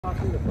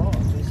Passing the ball.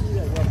 They see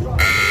that you're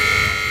blocking.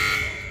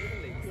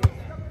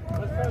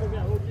 Let's try to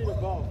get OG the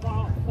ball.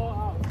 Far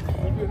out.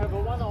 If you have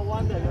a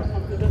one-on-one that you're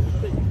confident to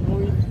take,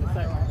 go in and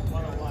set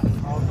one-on-one.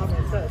 I'll come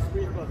and set a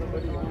screen for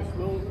somebody. If you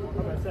slow,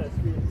 come and set a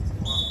screen.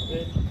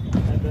 Okay?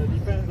 And the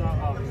defense are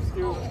out. You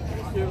still,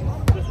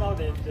 just now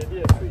they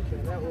did a switch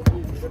and that OG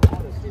didn't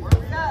want to switch.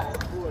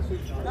 Who was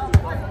switch now?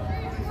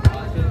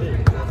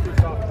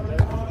 Switch off and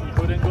then he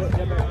couldn't go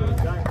get back to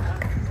his guy.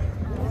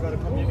 You got to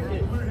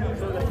communicate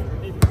so that you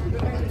need to switch.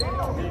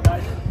 Okay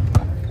guys,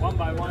 one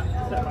by one,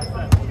 step by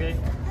step, okay?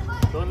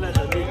 Don't let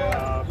the lead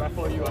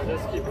baffle you,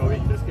 just keep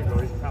going, Come, let's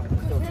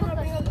go.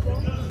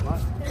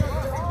 What?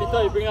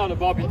 Peter, you bring out the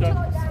ball, Peter.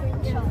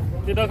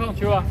 Peter, come on. I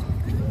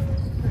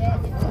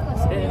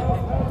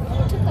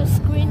took a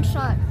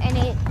screenshot and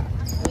it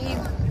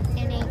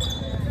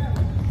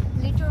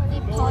literally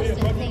paused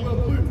the thing.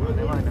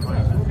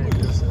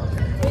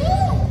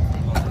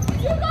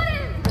 You got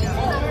it!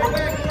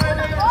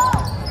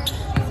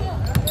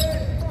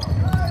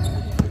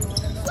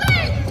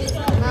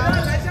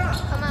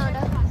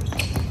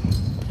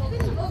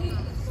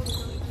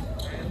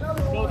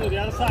 Go to the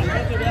other side,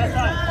 Good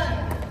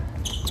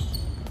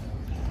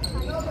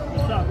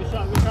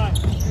shot.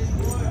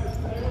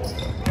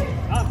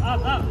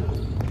 Up.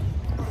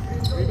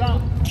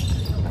 Rebound.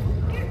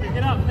 Pick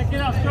it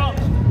up, strong.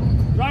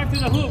 Drive to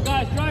the hoop,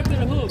 guys, Yes, drive to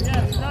the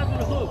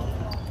hoop.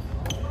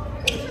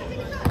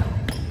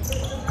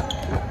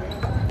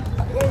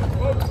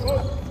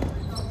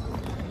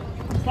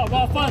 Stop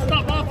ball first.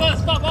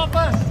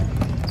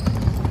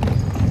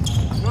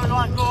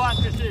 Go on,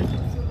 Chrissy.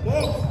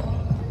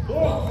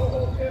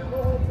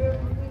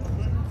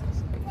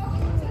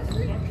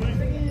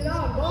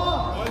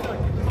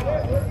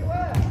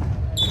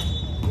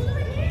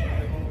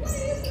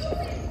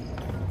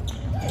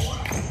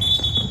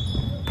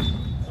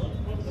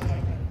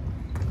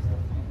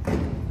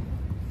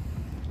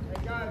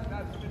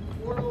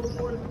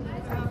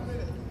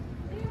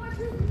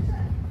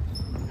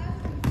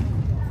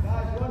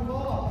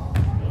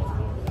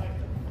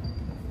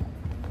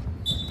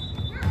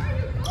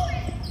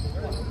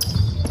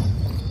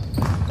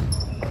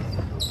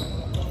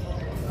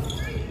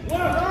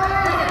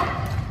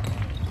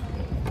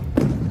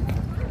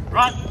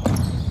 Run!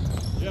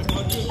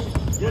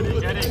 Get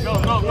it, go,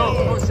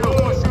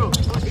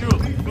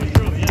 shoot.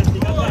 Yes, he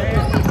got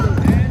that.